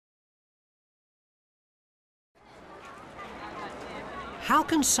How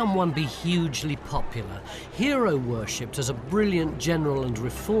can someone be hugely popular, hero-worshipped as a brilliant general and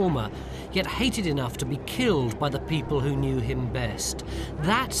reformer, yet hated enough to be killed by the people who knew him best?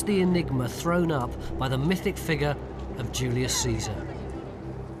 That's the enigma thrown up by the mythic figure of Julius Caesar.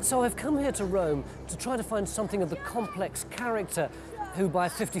 So I've come here to Rome to try to find something of the complex character who by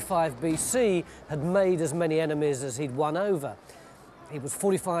 55 BC had made as many enemies as he'd won over. He was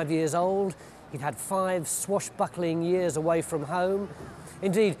 45 years old, he'd had 5 swashbuckling years away from home.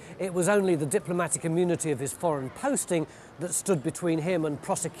 Indeed, it was only the diplomatic immunity of his foreign posting that stood between him and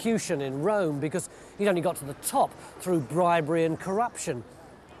prosecution in Rome, because he'd only got to the top through bribery and corruption.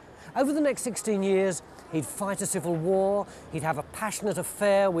 Over the next 16 years, he'd fight a civil war, he'd have a passionate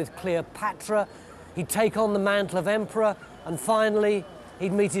affair with Cleopatra, he'd take on the mantle of emperor, and finally,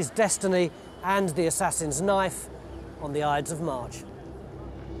 he'd meet his destiny and the assassin's knife on the Ides of March.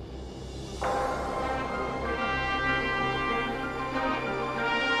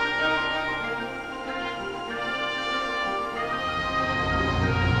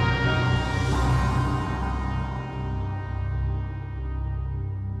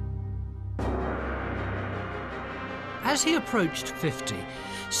 As he approached 50,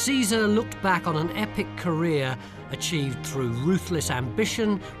 Caesar looked back on an epic career achieved through ruthless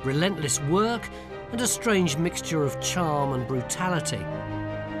ambition, relentless work, and a strange mixture of charm and brutality.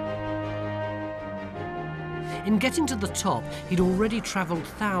 In getting to the top, he'd already travelled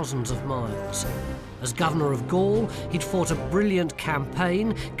thousands of miles. As governor of Gaul, he'd fought a brilliant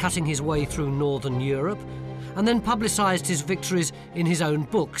campaign, cutting his way through northern Europe, and then publicised his victories in his own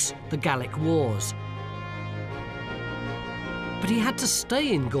books, the Gallic Wars. But he had to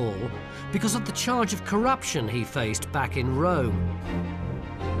stay in Gaul because of the charge of corruption he faced back in Rome.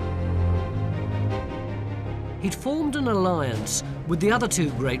 He'd formed an alliance with the other 2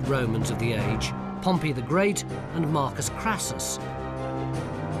 great Romans of the age, Pompey the Great and Marcus Crassus.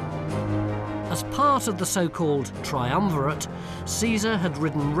 As part of the so-called triumvirate, Caesar had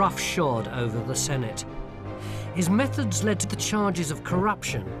ridden roughshod over the Senate. His methods led to the charges of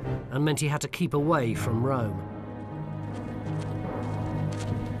corruption and meant he had to keep away from Rome.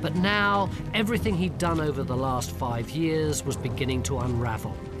 But now, everything he'd done over the last 5 years was beginning to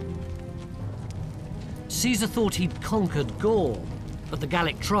unravel. Caesar thought he'd conquered Gaul, but the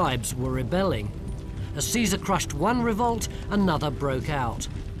Gallic tribes were rebelling. As Caesar crushed one revolt, another broke out.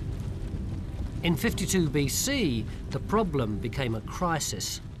 In 52 BC, the problem became a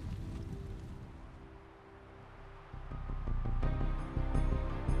crisis.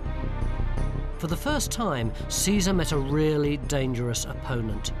 For the first time, Caesar met a really dangerous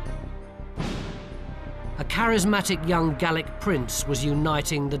opponent. A charismatic young Gallic prince was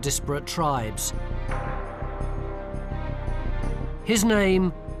uniting the disparate tribes. His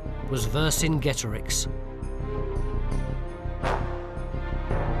name was Vercingetorix.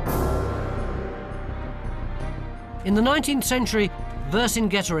 In the 19th century,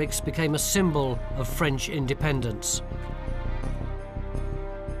 Vercingetorix became a symbol of French independence.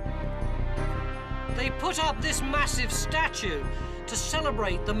 They put up this massive statue to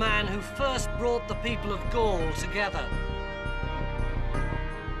celebrate the man who first brought the people of Gaul together.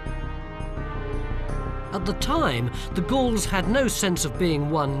 At the time, the Gauls had no sense of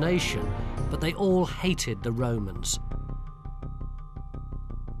being one nation, but they all hated the Romans.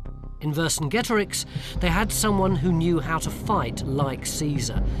 In Vercingetorix, they had someone who knew how to fight like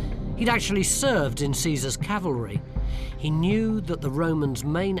Caesar. He'd actually served in Caesar's cavalry. He knew that the Romans'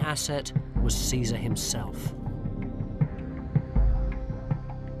 main asset was Caesar himself.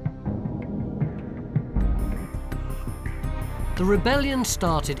 The rebellion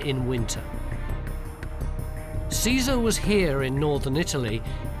started in winter. Caesar was here in northern Italy,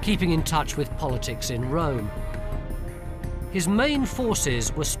 keeping in touch with politics in Rome. His main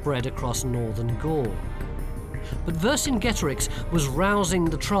forces were spread across northern Gaul. But Vercingetorix was rousing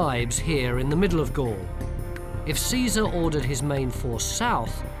the tribes here in the middle of Gaul. If Caesar ordered his main force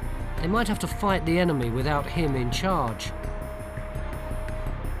south, they might have to fight the enemy without him in charge.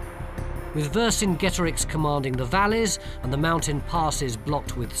 With Vercingetorix commanding the valleys and the mountain passes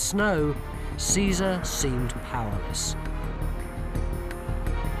blocked with snow, Caesar seemed powerless.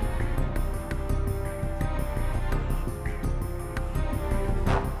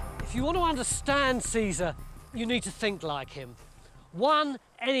 If you want to understand Caesar, you need to think like him. 1,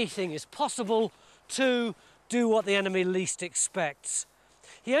 anything is possible. 2, do what the enemy least expects.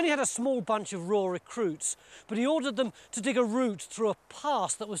 He only had a small bunch of raw recruits, but he ordered them to dig a route through a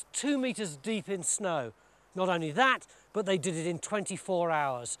pass that was 2 meters deep in snow. Not only that, but they did it in 24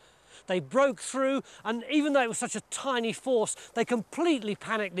 hours. They broke through, and even though it was such a tiny force, they completely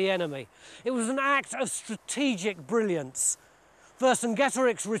panicked the enemy. It was an act of strategic brilliance.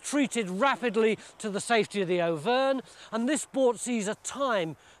 Vercingetorix retreated rapidly to the safety of the Auvergne, and this bought Caesar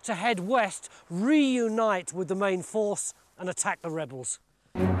time to head west, reunite with the main force and attack the rebels.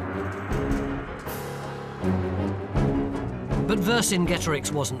 But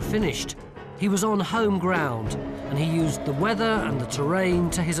Vercingetorix wasn't finished. He was on home ground, and he used the weather and the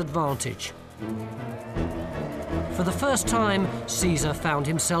terrain to his advantage. For the first time, Caesar found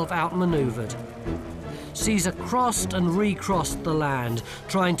himself outmaneuvered. Caesar crossed and recrossed the land,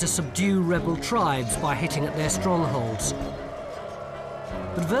 trying to subdue rebel tribes by hitting at their strongholds.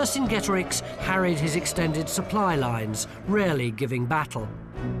 But Vercingetorix harried his extended supply lines, rarely giving battle.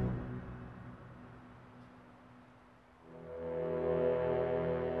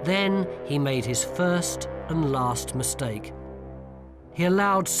 Then he made his first and last mistake. He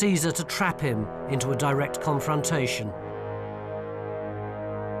allowed Caesar to trap him into a direct confrontation.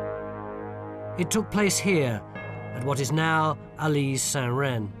 It took place here, at what is now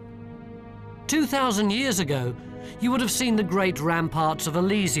Alise-Saint-Reine. 2,000 years ago, you would have seen the great ramparts of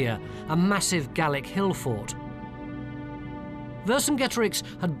Alesia, a massive Gallic hill fort. Vercingetorix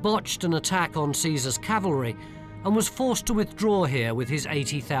had botched an attack on Caesar's cavalry and was forced to withdraw here with his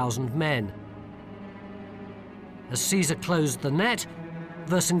 80,000 men. As Caesar closed the net,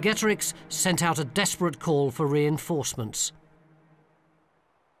 Vercingetorix sent out a desperate call for reinforcements.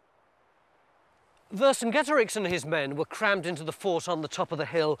 Vercingetorix and his men were crammed into the fort on the top of the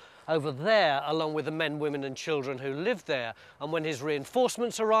hill over there, along with the men, women and children who lived there. And when his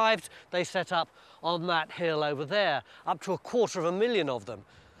reinforcements arrived, they set up on that hill over there, up to 250,000 of them.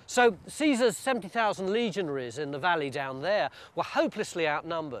 So Caesar's 70,000 legionaries in the valley down there were hopelessly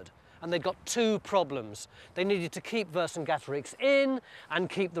outnumbered. And they'd got two problems. They needed to keep Vercingetorix in and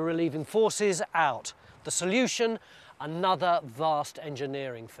keep the relieving forces out. The solution, another vast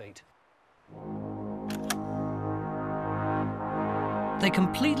engineering feat. They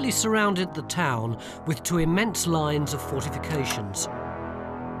completely surrounded the town with two immense lines of fortifications.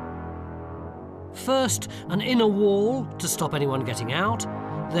 First, an inner wall to stop anyone getting out,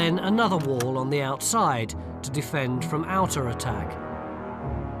 then another wall on the outside to defend from outer attack.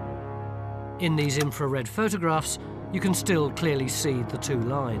 In these infrared photographs, you can still clearly see the two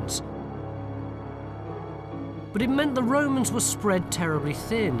lines. But it meant the Romans were spread terribly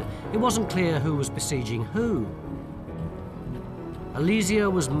thin. It wasn't clear who was besieging who. Alesia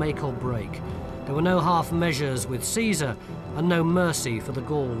was make or break. There were no half measures with Caesar and no mercy for the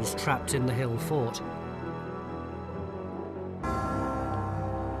Gauls trapped in the hill fort.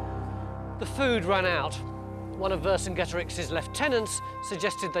 The food ran out. One of Vercingetorix's lieutenants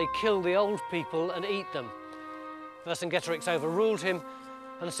suggested they kill the old people and eat them. Vercingetorix overruled him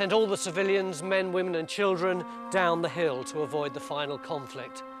and sent all the civilians, men, women and children, down the hill to avoid the final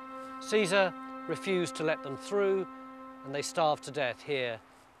conflict. Caesar refused to let them through, and they starved to death here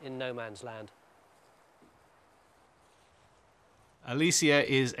in no man's land. Alesia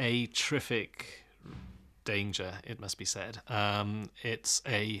is a terrific danger, it must be said. It's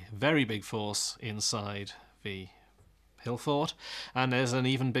a very big force inside the hill fort, and there's an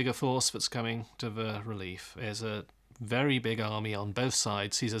even bigger force that's coming to the relief. There's a very big army on both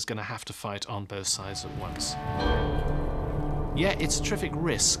sides. Caesar's going to have to fight on both sides at once. Yeah, it's a terrific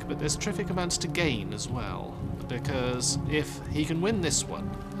risk, but there's terrific amounts to gain as well, because if he can win this one,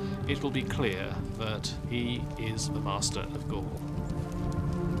 it will be clear that he is the master of Gaul.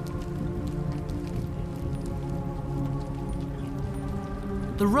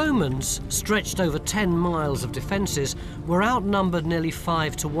 The Romans, stretched over 10 miles of defences, were outnumbered nearly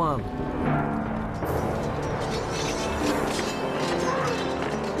 5 to 1.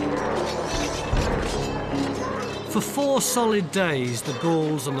 For 4 solid days, the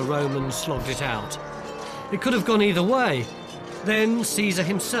Gauls and the Romans slogged it out. It could have gone either way. Then Caesar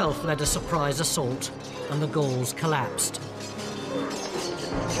himself led a surprise assault, and the Gauls collapsed.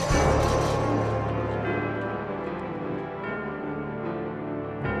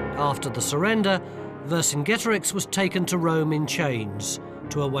 After the surrender, Vercingetorix was taken to Rome in chains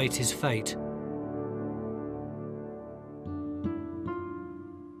to await his fate.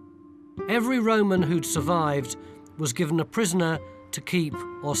 Every Roman who'd survived was given a prisoner to keep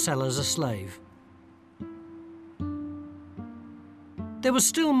or sell as a slave. There was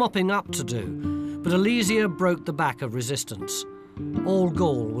still mopping up to do, but Alesia broke the back of resistance. All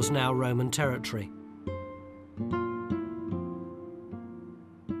Gaul was now Roman territory.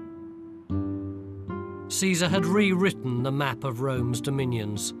 Caesar had rewritten the map of Rome's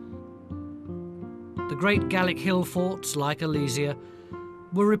dominions. The great Gallic hill forts, like Alesia,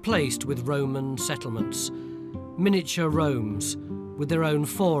 were replaced with Roman settlements, miniature Romes with their own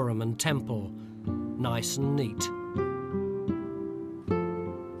forum and temple, nice and neat.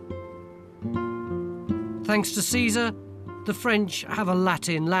 Thanks to Caesar, the French have a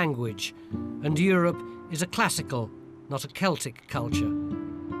Latin language, and Europe is a classical, not a Celtic culture.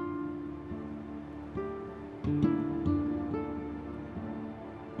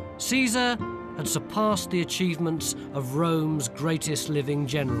 Caesar had surpassed the achievements of Rome's greatest living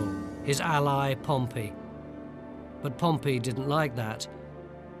general, his ally Pompey. But Pompey didn't like that.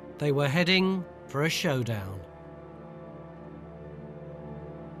 They were heading for a showdown.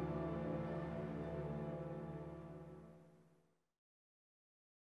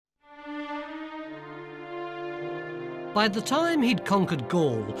 By the time he'd conquered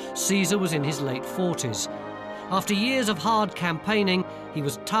Gaul, Caesar was in his late 40s. After years of hard campaigning, he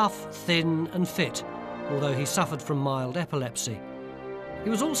was tough, thin and fit, although he suffered from mild epilepsy. He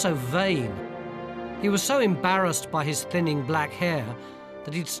was also vain. He was so embarrassed by his thinning black hair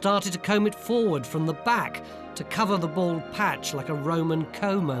that he'd started to comb it forward from the back to cover the bald patch like a Roman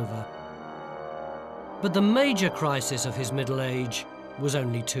comb-over. But the major crisis of his middle age was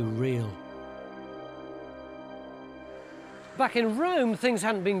only too real. Back in Rome, things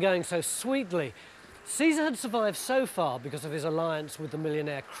hadn't been going so sweetly. Caesar had survived so far because of his alliance with the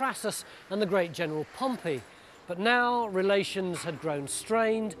millionaire Crassus and the great general Pompey, but now relations had grown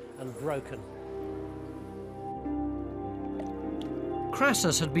strained and broken.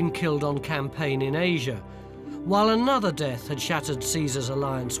 Crassus had been killed on campaign in Asia, while another death had shattered Caesar's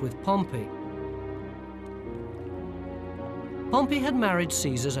alliance with Pompey. Pompey had married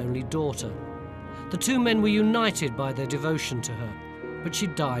Caesar's only daughter. The two men were united by their devotion to her, but she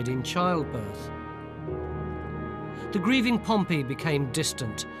died in childbirth. The grieving Pompey became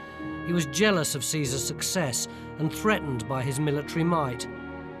distant. He was jealous of Caesar's success and threatened by his military might.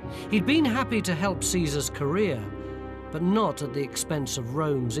 He'd been happy to help Caesar's career, but not at the expense of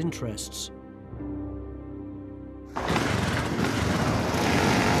Rome's interests.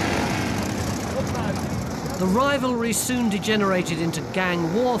 The rivalry soon degenerated into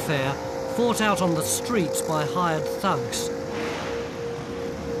gang warfare, fought out on the streets by hired thugs.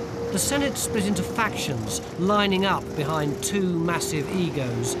 The Senate split into factions, lining up behind two massive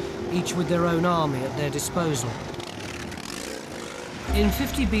egos, each with their own army at their disposal. In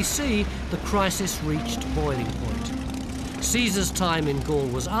 50 BC, the crisis reached boiling point. Caesar's time in Gaul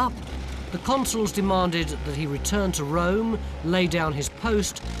was up. The consuls demanded that he return to Rome, lay down his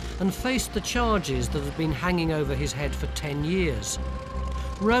post, and face the charges that had been hanging over his head for 10 years.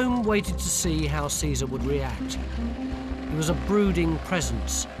 Rome waited to see how Caesar would react. He was a brooding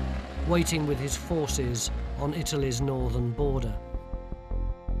presence, waiting with his forces on Italy's northern border.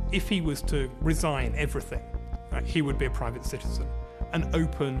 If he was to resign everything, right, he would be a private citizen and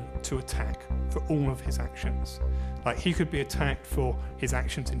open to attack for all of his actions. Like, he could be attacked for his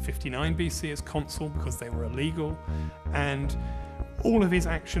actions in 59 BC as consul because they were illegal, and all of his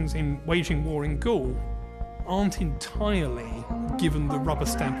actions in waging war in Gaul aren't entirely given the rubber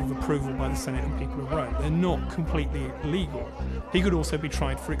stamp of approval by the Senate and people of Rome. They're not completely legal. He could also be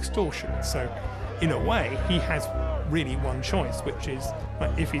tried for extortion. So, in a way, he has really one choice, which is,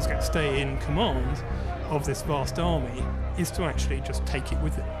 like, if he's going to stay in command of this vast army, is to actually just take it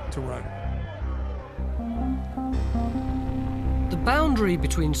with him to Rome. The boundary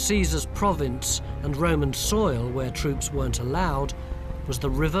between Caesar's province and Roman soil, where troops weren't allowed, was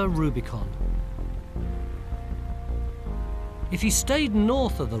the river Rubicon. If he stayed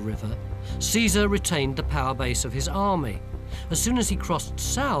north of the river, Caesar retained the power base of his army. As soon as he crossed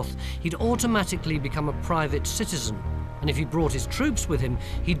south, he'd automatically become a private citizen, and if he brought his troops with him,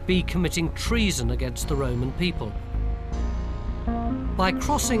 he'd be committing treason against the Roman people. By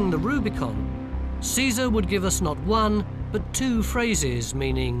crossing the Rubicon, Caesar would give us not one, but two phrases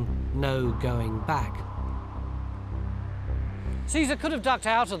meaning no going back. Caesar could have ducked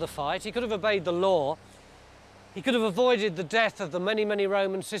out of the fight, he could have obeyed the law, he could have avoided the death of the many, many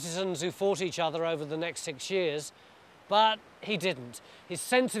Roman citizens who fought each other over the next 6 years, but he didn't. His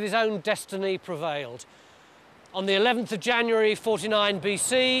sense of his own destiny prevailed. On the 11th of January, 49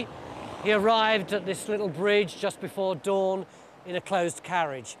 BC, he arrived at this little bridge just before dawn in a closed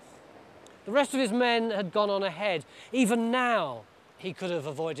carriage. The rest of his men had gone on ahead. Even now, he could have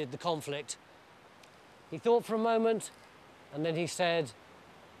avoided the conflict. He thought for a moment, and then he said,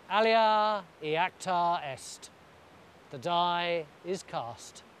 "Alia iacta est." The die is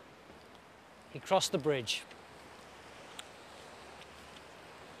cast. He crossed the bridge.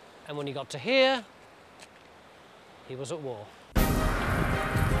 And when he got to here, he was at war.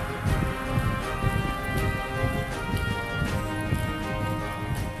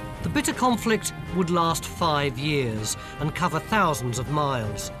 The bitter conflict would last 5 years and cover thousands of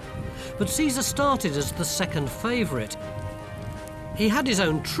miles. But Caesar started as the second favourite. He had his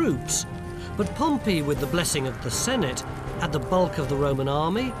own troops, But Pompey, with the blessing of the Senate, had the bulk of the Roman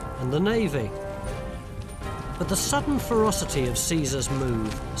army and the navy. But the sudden ferocity of Caesar's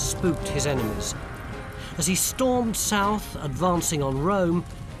move spooked his enemies. As he stormed south, advancing on Rome,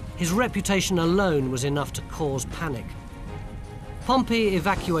 his reputation alone was enough to cause panic. Pompey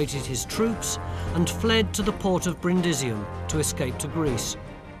evacuated his troops and fled to the port of Brundisium to escape to Greece,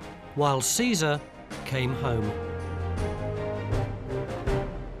 while Caesar came home.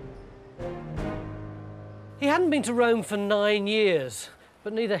 He hadn't been to Rome for 9 years,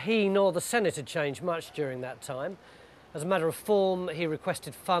 but neither he nor the Senate had changed much during that time. As a matter of form, he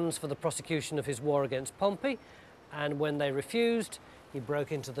requested funds for the prosecution of his war against Pompey, and when they refused, he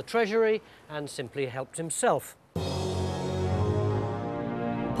broke into the treasury and simply helped himself.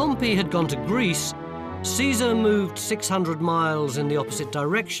 Pompey had gone to Greece. Caesar moved 600 miles in the opposite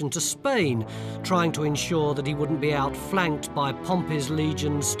direction to Spain, trying to ensure that he wouldn't be outflanked by Pompey's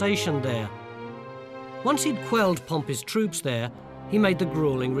legions stationed there. Once he'd quelled Pompey's troops there, he made the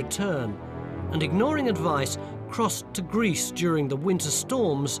grueling return, and ignoring advice, crossed to Greece during the winter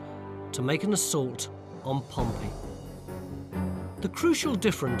storms to make an assault on Pompey. The crucial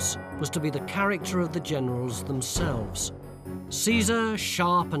difference was to be the character of the generals themselves. Caesar,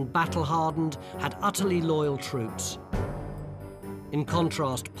 sharp and battle-hardened, had utterly loyal troops. In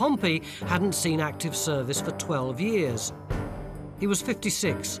contrast, Pompey hadn't seen active service for 12 years. He was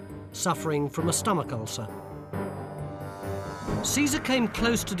 56, suffering from a stomach ulcer. Caesar came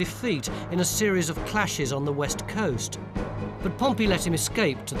close to defeat in a series of clashes on the west coast, but Pompey let him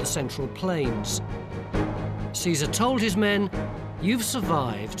escape to the central plains. Caesar told his men, "You've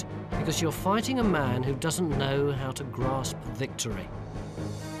survived because you're fighting a man who doesn't know how to grasp victory."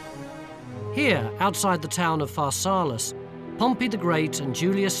 Here, outside the town of Pharsalus, Pompey the Great and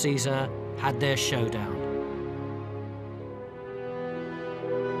Julius Caesar had their showdown.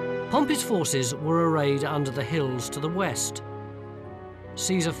 Pompey's forces were arrayed under the hills to the west.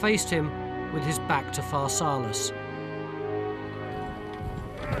 Caesar faced him with his back to Pharsalus.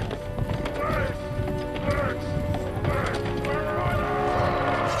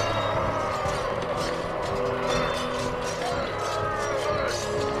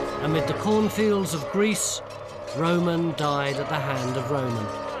 Amid the cornfields of Greece, Roman died at the hand of Roman.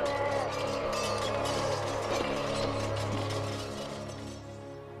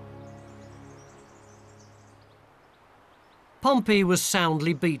 Pompey was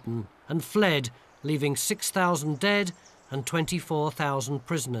soundly beaten and fled, leaving 6,000 dead and 24,000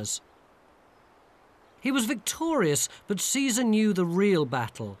 prisoners. He was victorious, but Caesar knew the real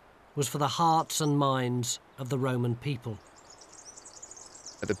battle was for the hearts and minds of the Roman people.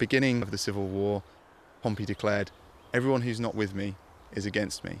 At the beginning of the Civil War, Pompey declared, "Everyone who's not with me is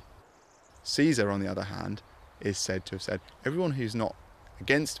against me." Caesar, on the other hand, is said to have said, "Everyone who's not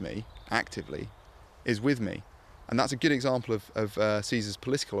against me, actively, is with me." And that's a good example of Caesar's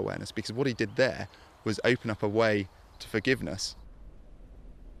political awareness, because what he did there was open up a way to forgiveness.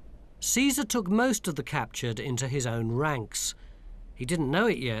 Caesar took most of the captured into his own ranks. He didn't know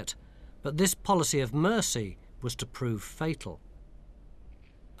it yet, but this policy of mercy was to prove fatal.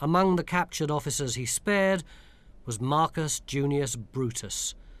 Among the captured officers he spared was Marcus Junius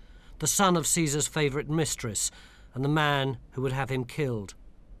Brutus, the son of Caesar's favourite mistress and the man who would have him killed.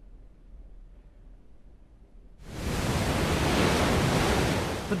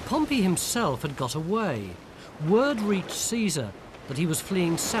 But Pompey himself had got away. Word reached Caesar that he was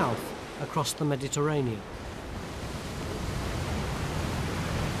fleeing south across the Mediterranean.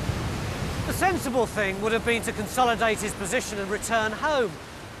 The sensible thing would have been to consolidate his position and return home.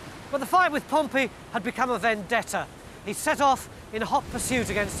 But the fight with Pompey had become a vendetta. He set off in hot pursuit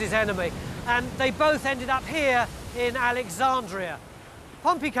against his enemy, and they both ended up here in Alexandria.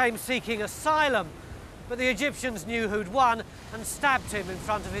 Pompey came seeking asylum, but the Egyptians knew who'd won and stabbed him in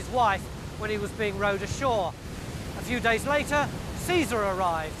front of his wife when he was being rowed ashore. A few days later, Caesar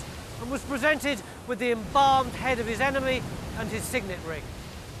arrived and was presented with the embalmed head of his enemy and his signet ring.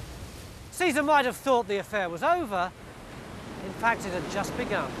 Caesar might have thought the affair was over. In fact, it had just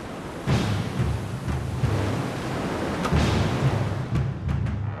begun.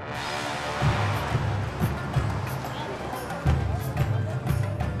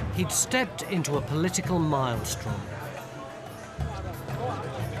 He'd stepped into a political maelstrom.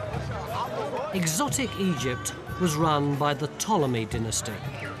 Exotic Egypt was run by the Ptolemy dynasty.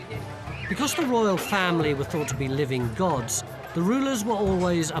 Because the royal family were thought to be living gods, the rulers were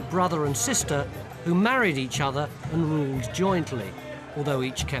always a brother and sister who married each other and ruled jointly, although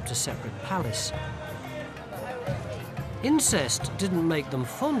each kept a separate palace. Incest didn't make them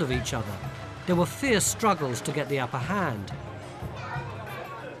fond of each other. There were fierce struggles to get the upper hand.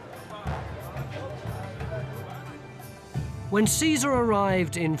 When Caesar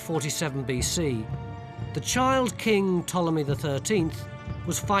arrived in 47 BC, the child king Ptolemy XIII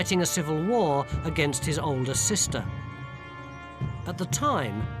was fighting a civil war against his older sister. At the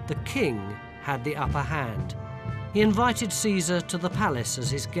time, the king had the upper hand. He invited Caesar to the palace as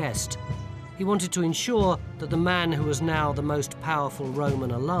his guest. He wanted to ensure that the man who was now the most powerful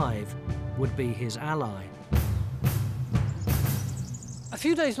Roman alive would be his ally. A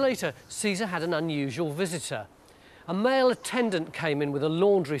few days later, Caesar had an unusual visitor. A male attendant came in with a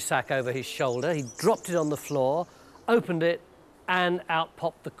laundry sack over his shoulder. He dropped it on the floor, opened it, and out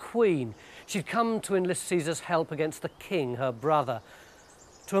popped the Queen. She'd come to enlist Caesar's help against the king, her brother.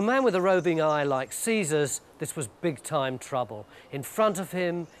 To a man with a roving eye like Caesar's, this was big-time trouble. In front of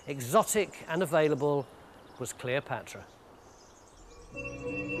him, exotic and available, was Cleopatra.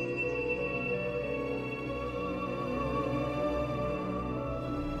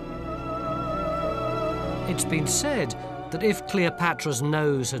 It's been said that if Cleopatra's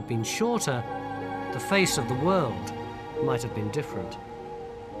nose had been shorter, the face of the world might have been different.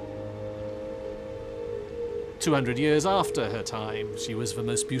 200 years after her time, she was the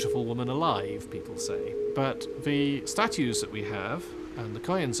most beautiful woman alive, people say. But the statues that we have and the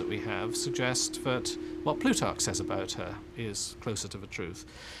coins that we have suggest that what Plutarch says about her is closer to the truth.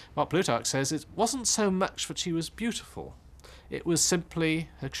 What Plutarch says it wasn't so much that she was beautiful, it was simply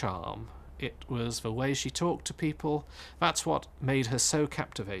her charm. It was the way she talked to people. That's what made her so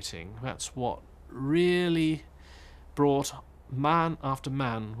captivating. That's what really brought man after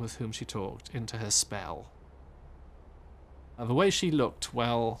man with whom she talked into her spell. The way she looked,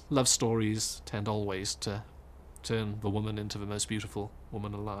 well, love stories tend always to turn the woman into the most beautiful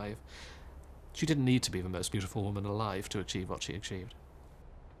woman alive. She didn't need to be the most beautiful woman alive to achieve what she achieved.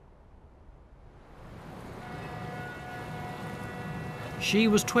 She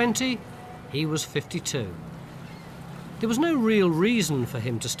was 20, he was 52. There was no real reason for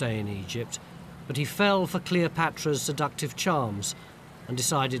him to stay in Egypt, but he fell for Cleopatra's seductive charms and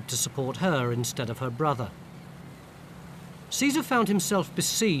decided to support her instead of her brother. Caesar found himself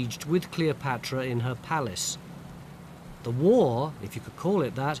besieged with Cleopatra in her palace. The war, if you could call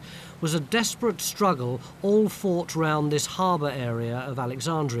it that, was a desperate struggle all fought round this harbour area of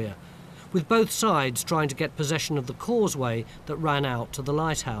Alexandria, with both sides trying to get possession of the causeway that ran out to the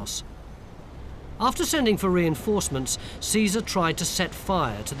lighthouse. After sending for reinforcements, Caesar tried to set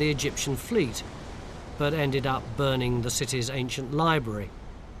fire to the Egyptian fleet, but ended up burning the city's ancient library.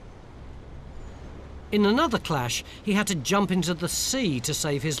 In another clash, he had to jump into the sea to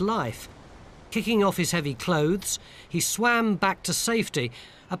save his life. Kicking off his heavy clothes, he swam back to safety,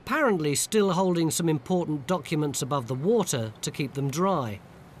 apparently still holding some important documents above the water to keep them dry.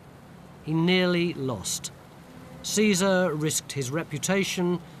 He nearly lost. Caesar risked his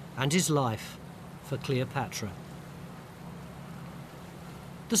reputation and his life for Cleopatra.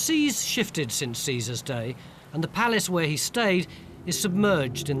 The seas shifted since Caesar's day, and the palace where he stayed is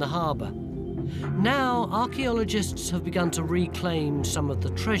submerged in the harbour. Now, archaeologists have begun to reclaim some of the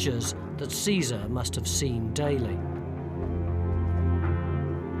treasures that Caesar must have seen daily.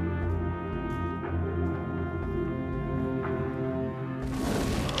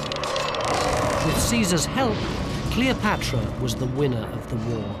 With Caesar's help, Cleopatra was the winner of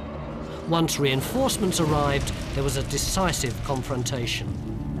the war. Once reinforcements arrived, there was a decisive confrontation.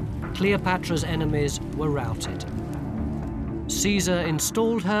 Cleopatra's enemies were routed. Caesar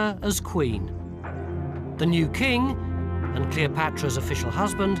installed her as queen. The new king, and Cleopatra's official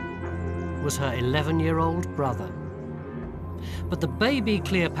husband, was her 11-year-old brother. But the baby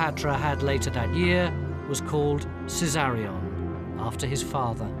Cleopatra had later that year was called Caesarion, after his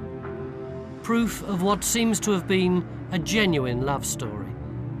father. Proof of what seems to have been a genuine love story.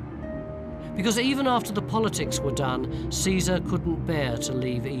 Because even after the politics were done, Caesar couldn't bear to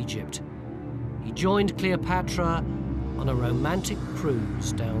leave Egypt. He joined Cleopatra on a romantic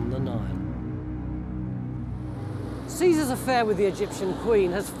cruise down the Nile. Caesar's affair with the Egyptian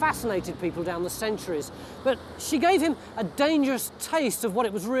queen has fascinated people down the centuries, but she gave him a dangerous taste of what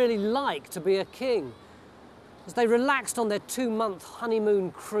it was really like to be a king. As they relaxed on their 2-month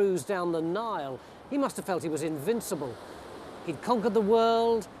honeymoon cruise down the Nile, he must have felt he was invincible. He'd conquered the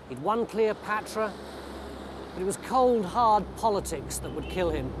world, he'd won Cleopatra, but it was cold, hard politics that would kill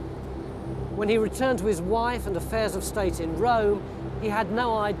him. When he returned to his wife and affairs of state in Rome, he had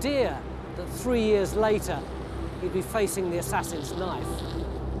no idea that 3 years later, he'd be facing the assassin's knife.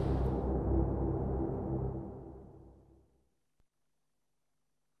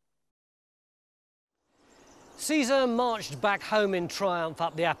 Caesar marched back home in triumph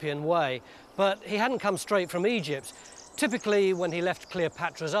up the Appian Way, but he hadn't come straight from Egypt. Typically, when he left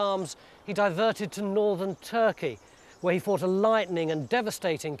Cleopatra's arms, he diverted to northern Turkey. where he fought a lightning and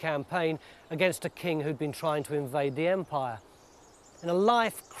devastating campaign against a king who'd been trying to invade the empire. In a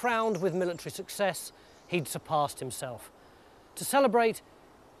life crowned with military success, he'd surpassed himself. To celebrate,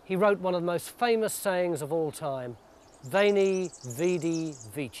 he wrote one of the most famous sayings of all time, Veni, Vidi,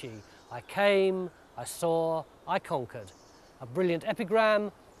 Vici. I came, I saw, I conquered. A brilliant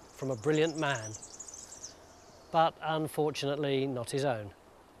epigram from a brilliant man, but unfortunately not his own.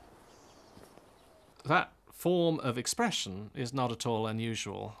 That form of expression is not at all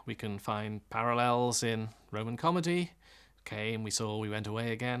unusual. We can find parallels in Roman comedy. Came, we saw, we went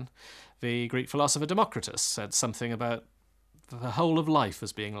away again. The Greek philosopher Democritus said something about the whole of life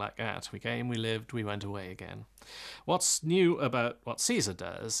as being like that. We came, we lived, we went away again. What's new about what Caesar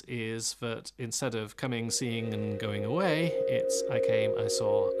does is that instead of coming, seeing and going away, it's I came, I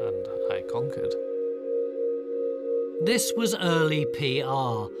saw and I conquered. This was early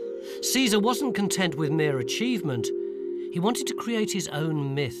PR. Caesar wasn't content with mere achievement. He wanted to create his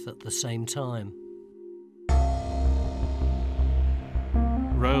own myth at the same time.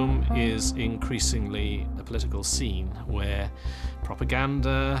 Rome is increasingly a political scene where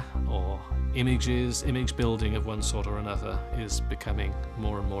propaganda or image building of one sort or another is becoming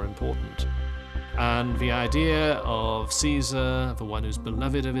more and more important. And the idea of Caesar, the one who's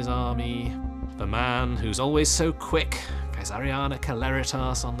beloved of his army, the man who's always so quick, Caesariana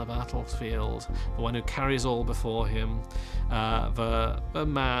Celeritas on the battlefield, the one who carries all before him, the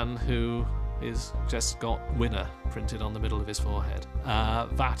man who is just got winner printed on the middle of his forehead.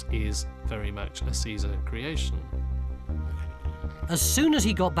 That is very much a Caesar creation. As soon as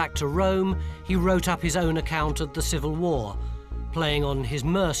he got back to Rome, he wrote up his own account of the Civil War, playing on his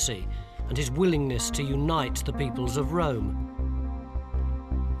mercy and his willingness to unite the peoples of Rome.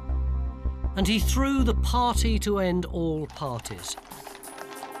 And he threw the party to end all parties.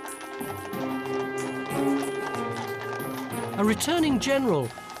 A returning general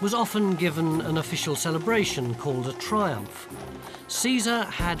was often given an official celebration called a triumph. Caesar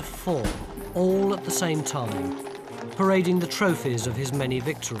had 4, all at the same time, parading the trophies of his many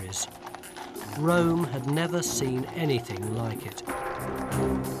victories. Rome had never seen anything like it.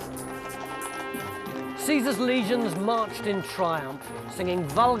 Caesar's legions marched in triumph, singing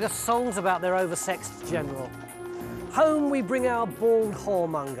vulgar songs about their oversexed general. Home we bring our bald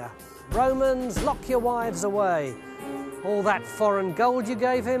whoremonger. Romans, lock your wives away. All that foreign gold you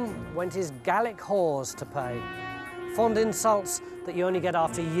gave him went his Gallic whores to pay. Fond insults that you only get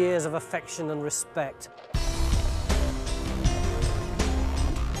after years of affection and respect.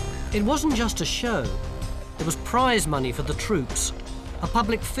 It wasn't just a show. There was prize money for the troops. A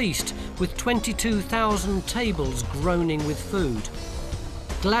public feast with 22,000 tables groaning with food.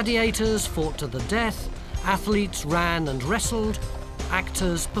 Gladiators fought to the death, athletes ran and wrestled,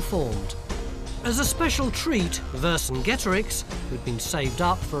 actors performed. As a special treat, Vercingetorix, who'd been saved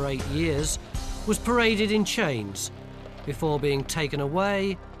up for 8 years, was paraded in chains before being taken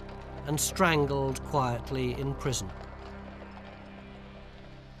away and strangled quietly in prison.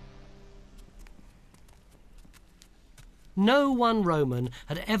 No one Roman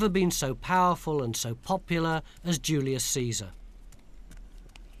had ever been so powerful and so popular as Julius Caesar.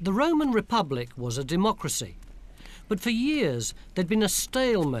 The Roman Republic was a democracy, but for years there'd been a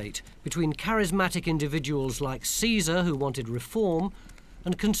stalemate between charismatic individuals like Caesar, who wanted reform,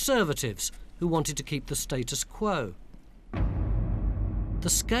 and conservatives who wanted to keep the status quo. The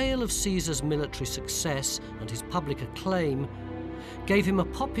scale of Caesar's military success and his public acclaim gave him a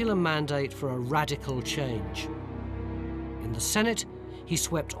popular mandate for a radical change. In the Senate, he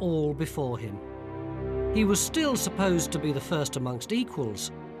swept all before him. He was still supposed to be the first amongst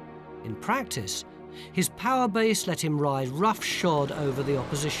equals. In practice, his power base let him ride roughshod over the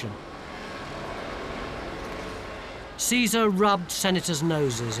opposition. Caesar rubbed senators'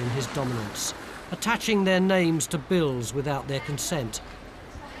 noses in his dominance, attaching their names to bills without their consent.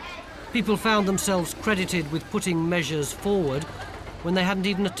 People found themselves credited with putting measures forward when they hadn't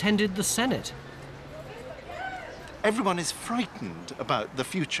even attended the Senate. Everyone is frightened about the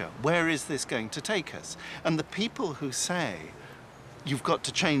future. Where is this going to take us? And the people who say, you've got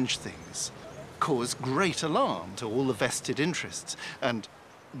to change things, cause great alarm to all the vested interests. And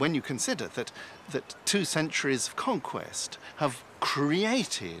when you consider that 2 centuries of conquest have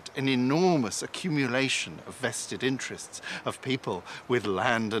created an enormous accumulation of vested interests of people with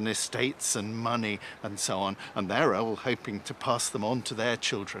land and estates and money and so on, and they're all hoping to pass them on to their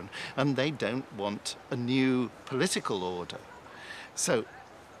children, and they don't want a new political order. So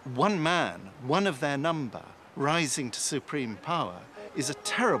one man, one of their number, rising to supreme power is a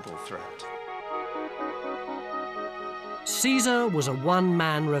terrible threat. Caesar was a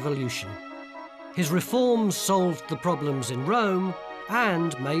one-man revolution. His reforms solved the problems in Rome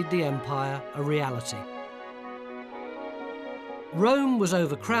and made the empire a reality. Rome was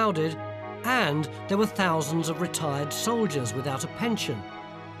overcrowded, and there were thousands of retired soldiers without a pension.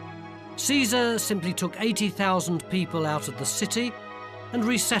 Caesar simply took 80,000 people out of the city and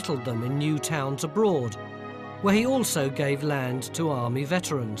resettled them in new towns abroad, where he also gave land to army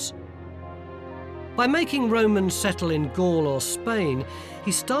veterans. By making Romans settle in Gaul or Spain,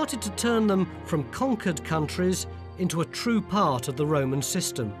 he started to turn them from conquered countries into a true part of the Roman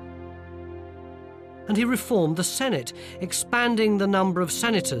system. And he reformed the Senate, expanding the number of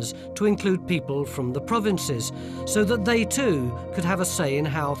senators to include people from the provinces, so that they too could have a say in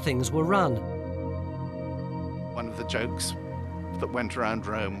how things were run. One of the jokes that went around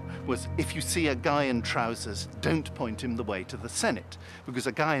Rome was, if you see a guy in trousers, don't point him the way to the Senate, because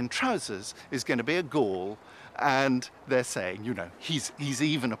a guy in trousers is going to be a Gaul, and they're saying, you know, he's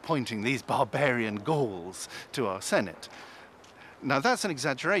even appointing these barbarian Gauls to our Senate. Now that's an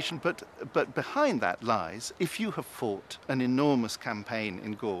exaggeration, but behind that lies, if you have fought an enormous campaign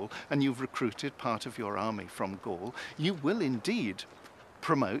in Gaul and you've recruited part of your army from Gaul, you will indeed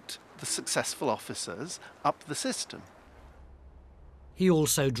promote the successful officers up the system. He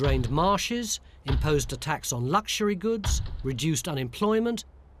also drained marshes, imposed a tax on luxury goods, reduced unemployment,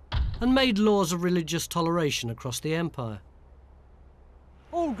 and made laws of religious toleration across the empire.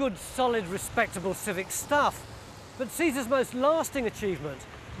 All good, solid, respectable civic stuff, but Caesar's most lasting achievement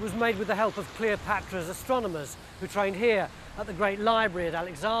was made with the help of Cleopatra's astronomers, who trained here at the Great Library at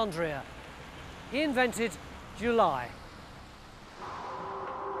Alexandria. He invented July.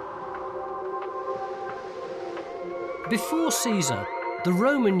 Before Caesar, the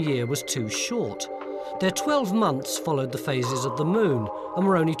Roman year was too short. Their 12 months followed the phases of the moon and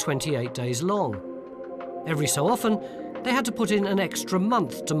were only 28 days long. Every so often, they had to put in an extra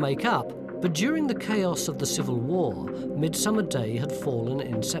month to make up, but during the chaos of the Civil War, Midsummer Day had fallen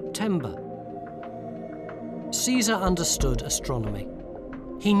in September. Caesar understood astronomy.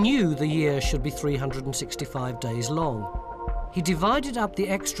 He knew the year should be 365 days long. He divided up the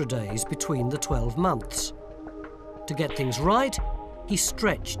extra days between the 12 months. To get things right, he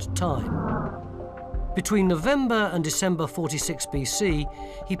stretched time. Between November and December 46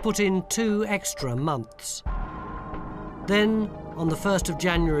 BC, he put in 2 extra months. Then, on the 1st of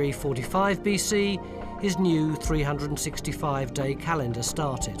January 45 BC, his new 365-day calendar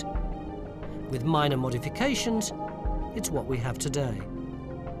started. With minor modifications, it's what we have today.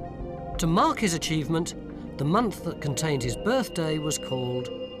 To mark his achievement, the month that contained his birthday was called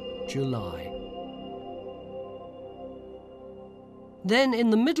July. Then, in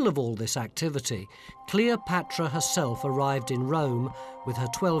the middle of all this activity, Cleopatra herself arrived in Rome with her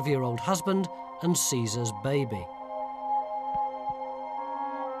 12-year-old husband and Caesar's baby.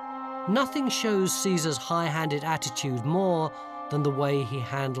 Nothing shows Caesar's high-handed attitude more than the way he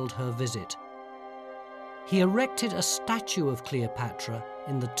handled her visit. He erected a statue of Cleopatra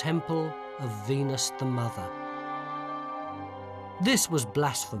in the temple of Venus the Mother. This was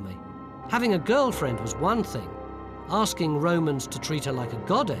blasphemy. Having a girlfriend was one thing. Asking Romans to treat her like a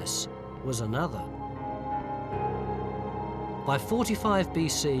goddess was another. By 45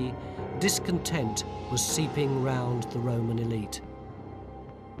 BC, discontent was seeping round the Roman elite.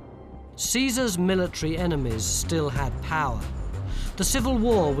 Caesar's military enemies still had power. The civil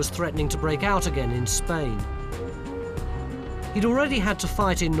war was threatening to break out again in Spain. He'd already had to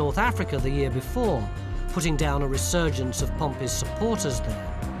fight in North Africa the year before, putting down a resurgence of Pompey's supporters there.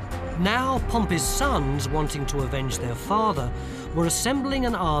 Now Pompey's sons, wanting to avenge their father, were assembling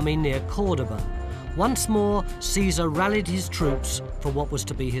an army near Cordoba. Once more, Caesar rallied his troops for what was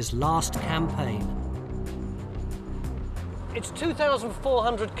to be his last campaign. It's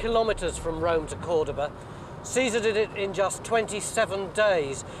 2,400 kilometers from Rome to Cordoba. Caesar did it in just 27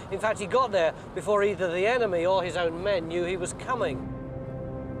 days. In fact, he got there before either the enemy or his own men knew he was coming.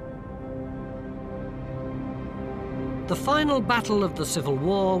 The final battle of the Civil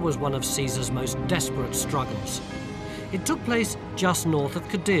War was one of Caesar's most desperate struggles. It took place just north of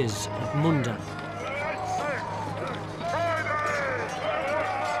Cadiz at Munda.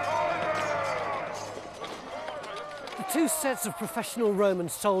 The two sets of professional Roman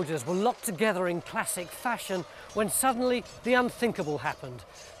soldiers were locked together in classic fashion when suddenly the unthinkable happened.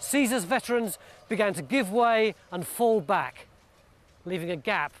 Caesar's veterans began to give way and fall back, leaving a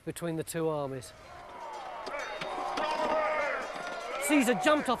gap between the two armies. Caesar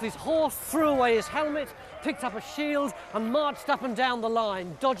jumped off his horse, threw away his helmet, picked up a shield and marched up and down the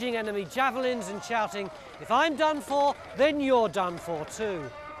line, dodging enemy javelins and shouting, "If I'm done for, then you're done for too."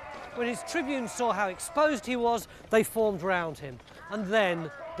 When his tribunes saw how exposed he was, they formed round him, and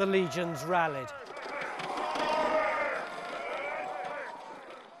then the legions rallied.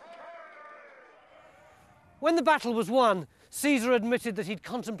 When the battle was won, Caesar admitted that he'd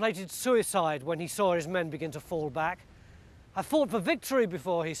contemplated suicide when he saw his men begin to fall back. "I fought for victory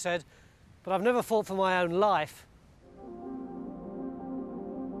before," he said, "but I've never fought for my own life."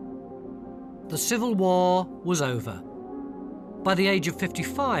 The civil war was over. By the age of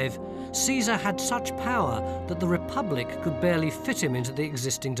 55, Caesar had such power that the Republic could barely fit him into the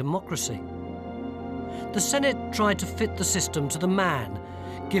existing democracy. The Senate tried to fit the system to the man,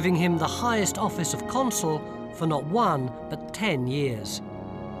 giving him the highest office of consul for not 1, but 10 years.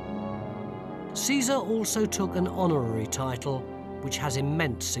 Caesar also took an honorary title, which has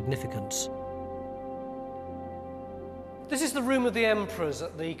immense significance. This is the room of the emperors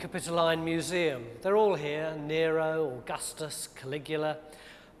at the Capitoline Museum. They're all here: Nero, Augustus, Caligula.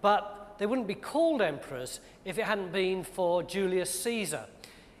 But they wouldn't be called emperors if it hadn't been for Julius Caesar.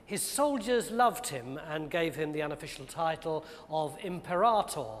 His soldiers loved him and gave him the unofficial title of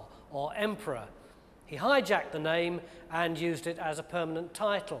imperator, or emperor. He hijacked the name and used it as a permanent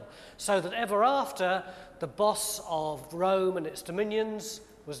title, so that ever after, the boss of Rome and its dominions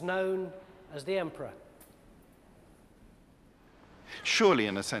was known as the emperor. Surely,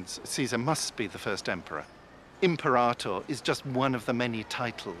 in a sense, Caesar must be the first emperor. Imperator is just one of the many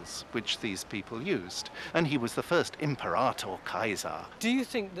titles which these people used, and he was the first Imperator Kaiser. Do you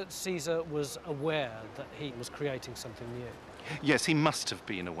think that Caesar was aware that he was creating something new? Yes, he must have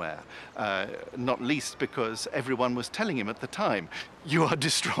been aware, not least because everyone was telling him at the time, "You are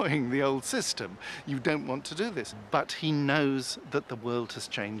destroying the old system. You don't want to do this." But he knows that the world has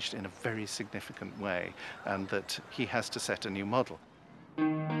changed in a very significant way and that he has to set a new model.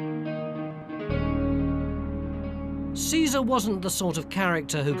 Caesar wasn't the sort of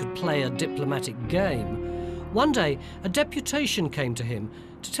character who could play a diplomatic game. One day, a deputation came to him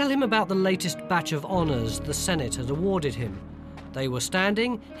to tell him about the latest batch of honours the Senate had awarded him. They were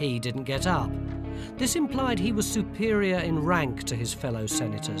standing, he didn't get up. This implied he was superior in rank to his fellow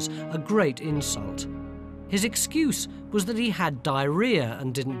senators, a great insult. His excuse was that he had diarrhea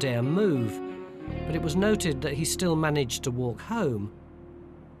and didn't dare move, but it was noted that he still managed to walk home.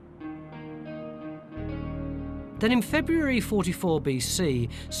 Then in February 44 BC,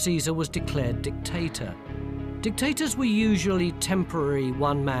 Caesar was declared dictator. Dictators were usually temporary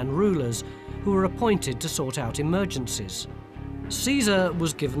one-man rulers who were appointed to sort out emergencies. Caesar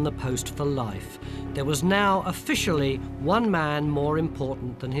was given the post for life. There was now officially one man more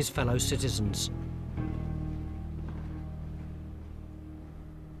important than his fellow citizens.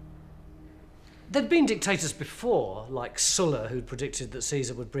 There'd been dictators before, like Sulla, who'd predicted that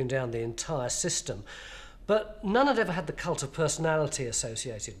Caesar would bring down the entire system. But none had ever had the cult of personality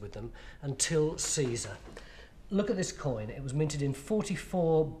associated with them until Caesar. Look at this coin. It was minted in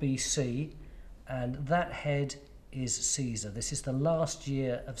 44 BC, and that head is Caesar. This is the last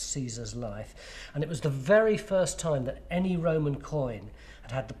year of Caesar's life, and it was the very first time that any Roman coin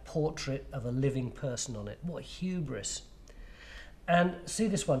had had the portrait of a living person on it. What hubris. And see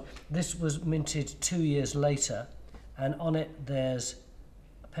this one. This was minted 2 years later, and on it there's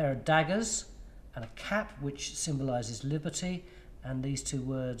a pair of daggers and a cap which symbolises liberty, and these 2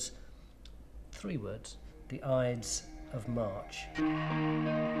 words, 3 words, the Ides of March.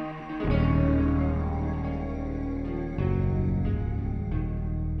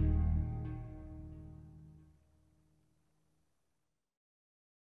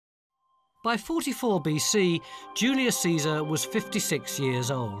 By 44 BC, Julius Caesar was 56 years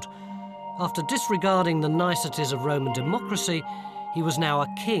old. After disregarding the niceties of Roman democracy, he was now a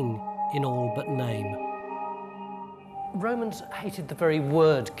king in all but name. Romans hated the very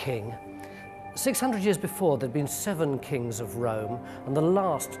word king. 600 years before, there'd been 7 kings of Rome, and the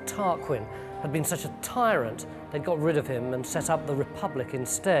last, Tarquin, had been such a tyrant, they'd got rid of him and set up the Republic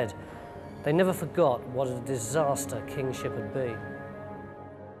instead. They never forgot what a disaster kingship had been.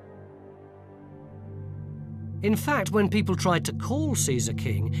 In fact, when people tried to call Caesar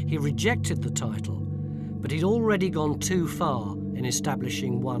king, he rejected the title, but he'd already gone too far in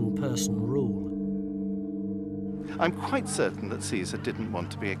establishing one-person rule. I'm quite certain that Caesar didn't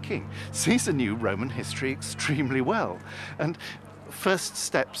want to be a king. Caesar knew Roman history extremely well, and first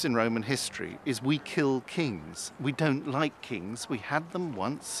steps in Roman history is we kill kings. We don't like kings. We had them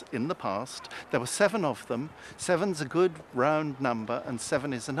once in the past. There were 7 of them. 7's a good round number, and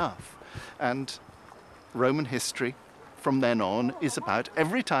 7 is enough. And Roman history from then on is about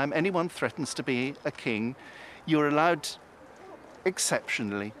every time anyone threatens to be a king, you're allowed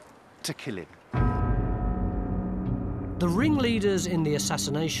exceptionally to kill him. The ringleaders in the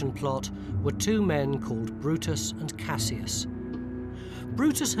assassination plot were 2 men called Brutus and Cassius.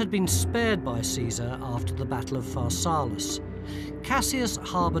 Brutus had been spared by Caesar after the Battle of Pharsalus. Cassius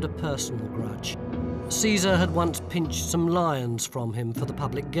harboured a personal grudge. Caesar had once pinched some lions from him for the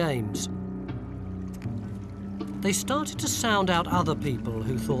public games. They started to sound out other people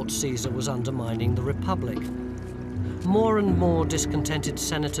who thought Caesar was undermining the Republic. More and more discontented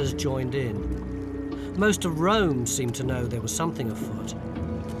senators joined in. Most of Rome seemed to know there was something afoot.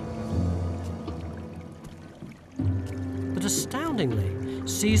 But astoundingly,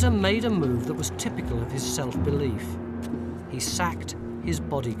 Caesar made a move that was typical of his self-belief. He sacked his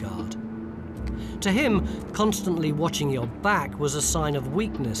bodyguard. To him, constantly watching your back was a sign of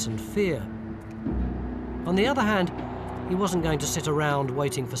weakness and fear. On the other hand, he wasn't going to sit around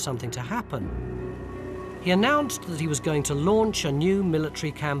waiting for something to happen. He announced that he was going to launch a new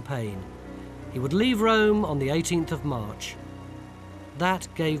military campaign. He would leave Rome on the 18th of March. That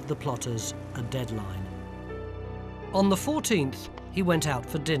gave the plotters a deadline. On the 14th, he went out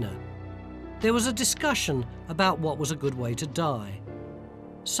for dinner. There was a discussion about what was a good way to die.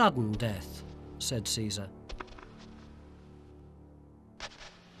 Sudden death, said Caesar.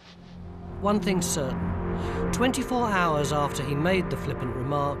 One thing's certain. 24 hours after he made the flippant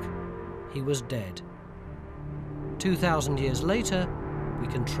remark, he was dead. 2,000 years later, we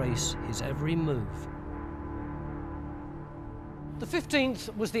can trace his every move. The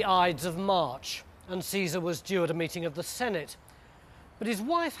 15th was the Ides of March, and Caesar was due at a meeting of the Senate. But his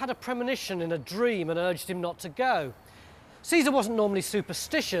wife had a premonition in a dream and urged him not to go. Caesar wasn't normally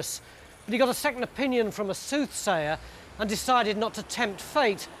superstitious, but he got a second opinion from a soothsayer and decided not to tempt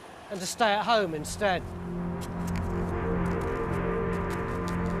fate and to stay at home instead.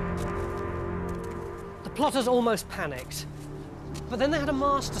 The plotters almost panicked, but then they had a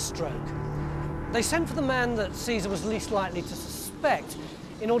masterstroke. They sent for the man that Caesar was least likely to suspect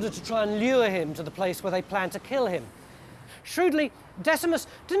in order to try and lure him to the place where they planned to kill him. Shrewdly, Decimus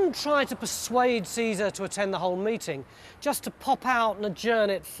didn't try to persuade Caesar to attend the whole meeting, just to pop out and adjourn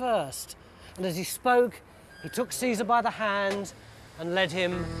it first. And as he spoke, he took Caesar by the hand and led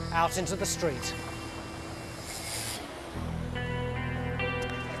him out into the street.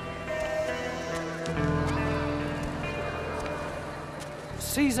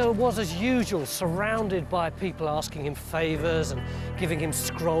 Caesar was, as usual, surrounded by people asking him favours and giving him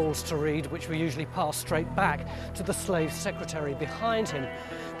scrolls to read, which were usually passed straight back to the slave secretary behind him.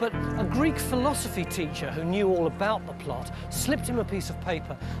 But a Greek philosophy teacher who knew all about the plot slipped him a piece of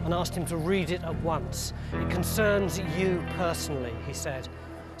paper and asked him to read it at once. "It concerns you personally," he said.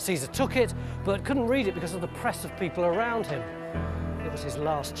 Caesar took it, but couldn't read it because of the press of people around him. It was his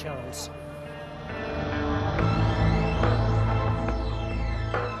last chance.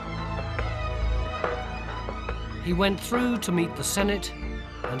 He went through to meet the Senate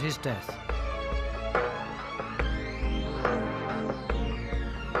and his death.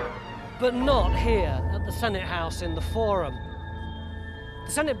 But not here at the Senate House in the Forum.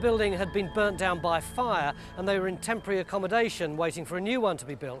 The Senate building had been burnt down by fire and they were in temporary accommodation waiting for a new one to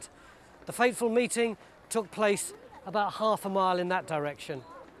be built. The fateful meeting took place about half a mile in that direction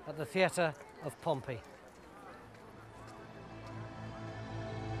at the Theatre of Pompey.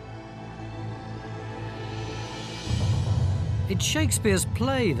 It's Shakespeare's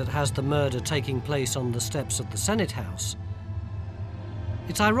play that has the murder taking place on the steps of the Senate House.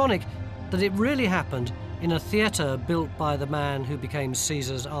 It's ironic that it really happened in a theatre built by the man who became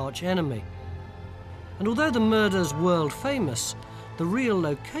Caesar's arch-enemy. And although the murder's world famous, the real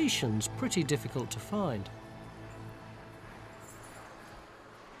location's pretty difficult to find.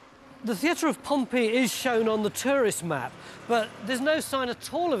 The Theatre of Pompey is shown on the tourist map, but there's no sign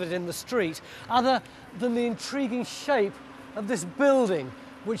at all of it in the street, other than the intriguing shape of this building,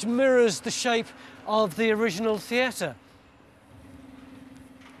 which mirrors the shape of the original theatre.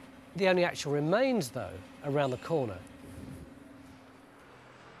 The only actual remains, though, around the corner.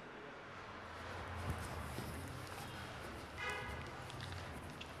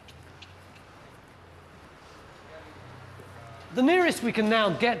 The nearest we can now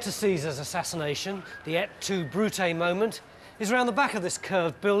get to Caesar's assassination, the et tu brute moment, is around the back of this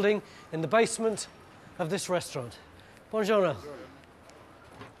curved building in the basement of this restaurant. Buongiorno.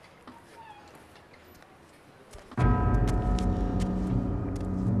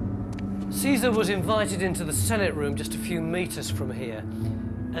 Caesar was invited into the Senate room just a few meters from here.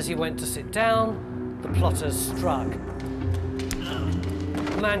 As he went to sit down, the plotters struck.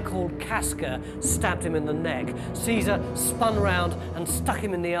 A man called Casca stabbed him in the neck. Caesar spun round and stuck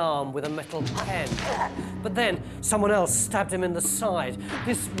him in the arm with a metal pen. But then someone else stabbed him in the side.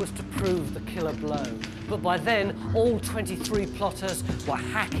 This was to prove the killer blow. But by then, all 23 plotters were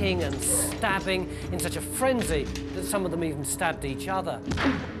hacking and stabbing in such a frenzy that some of them even stabbed each other.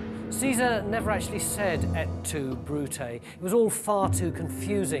 Caesar never actually said et tu, Brute. It was all far too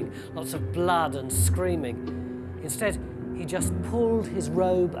confusing, lots of blood and screaming. Instead, he just pulled his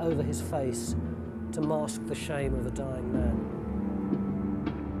robe over his face to mask the shame of a dying man.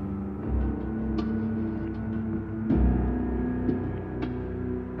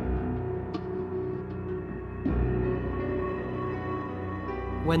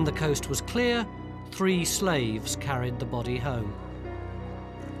 When the coast was clear, 3 slaves carried the body home.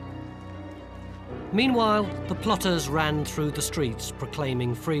 Meanwhile, the plotters ran through the streets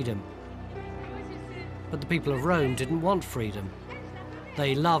proclaiming freedom. But the people of Rome didn't want freedom.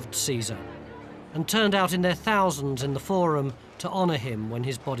 They loved Caesar and turned out in their thousands in the Forum to honour him when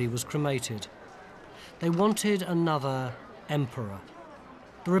his body was cremated. They wanted another emperor.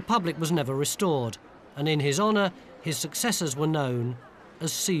 The Republic was never restored, and in his honour, his successors were known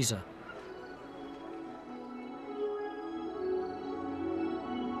as Caesar.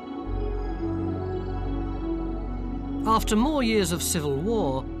 After more years of civil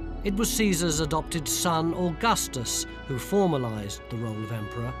war, it was Caesar's adopted son Augustus who formalised the role of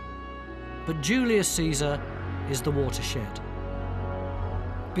emperor. But Julius Caesar is the watershed.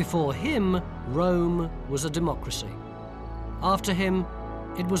 Before him, Rome was a democracy. After him,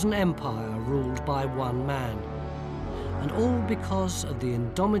 it was an empire ruled by one man. And all because of the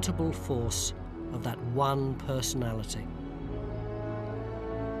indomitable force of that one personality.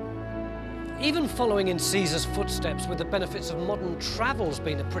 Even following in Caesar's footsteps with the benefits of modern travel's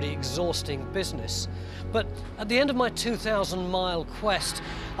been a pretty exhausting business. But at the end of my 2,000-mile quest,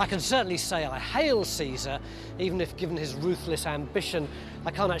 I can certainly say I hail Caesar, even if given his ruthless ambition, I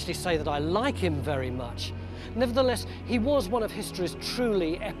can't actually say that I like him very much. Nevertheless, he was one of history's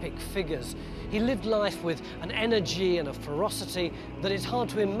truly epic figures. He lived life with an energy and a ferocity that is hard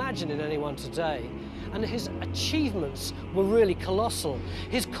to imagine in anyone today. And his achievements were really colossal.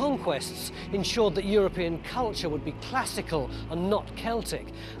 His conquests ensured that European culture would be classical and not Celtic.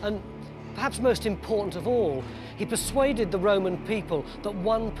 And perhaps most important of all, he persuaded the Roman people that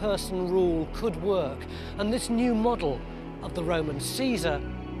one-person rule could work. And this new model of the Roman Caesar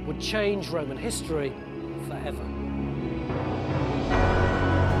would change Roman history forever.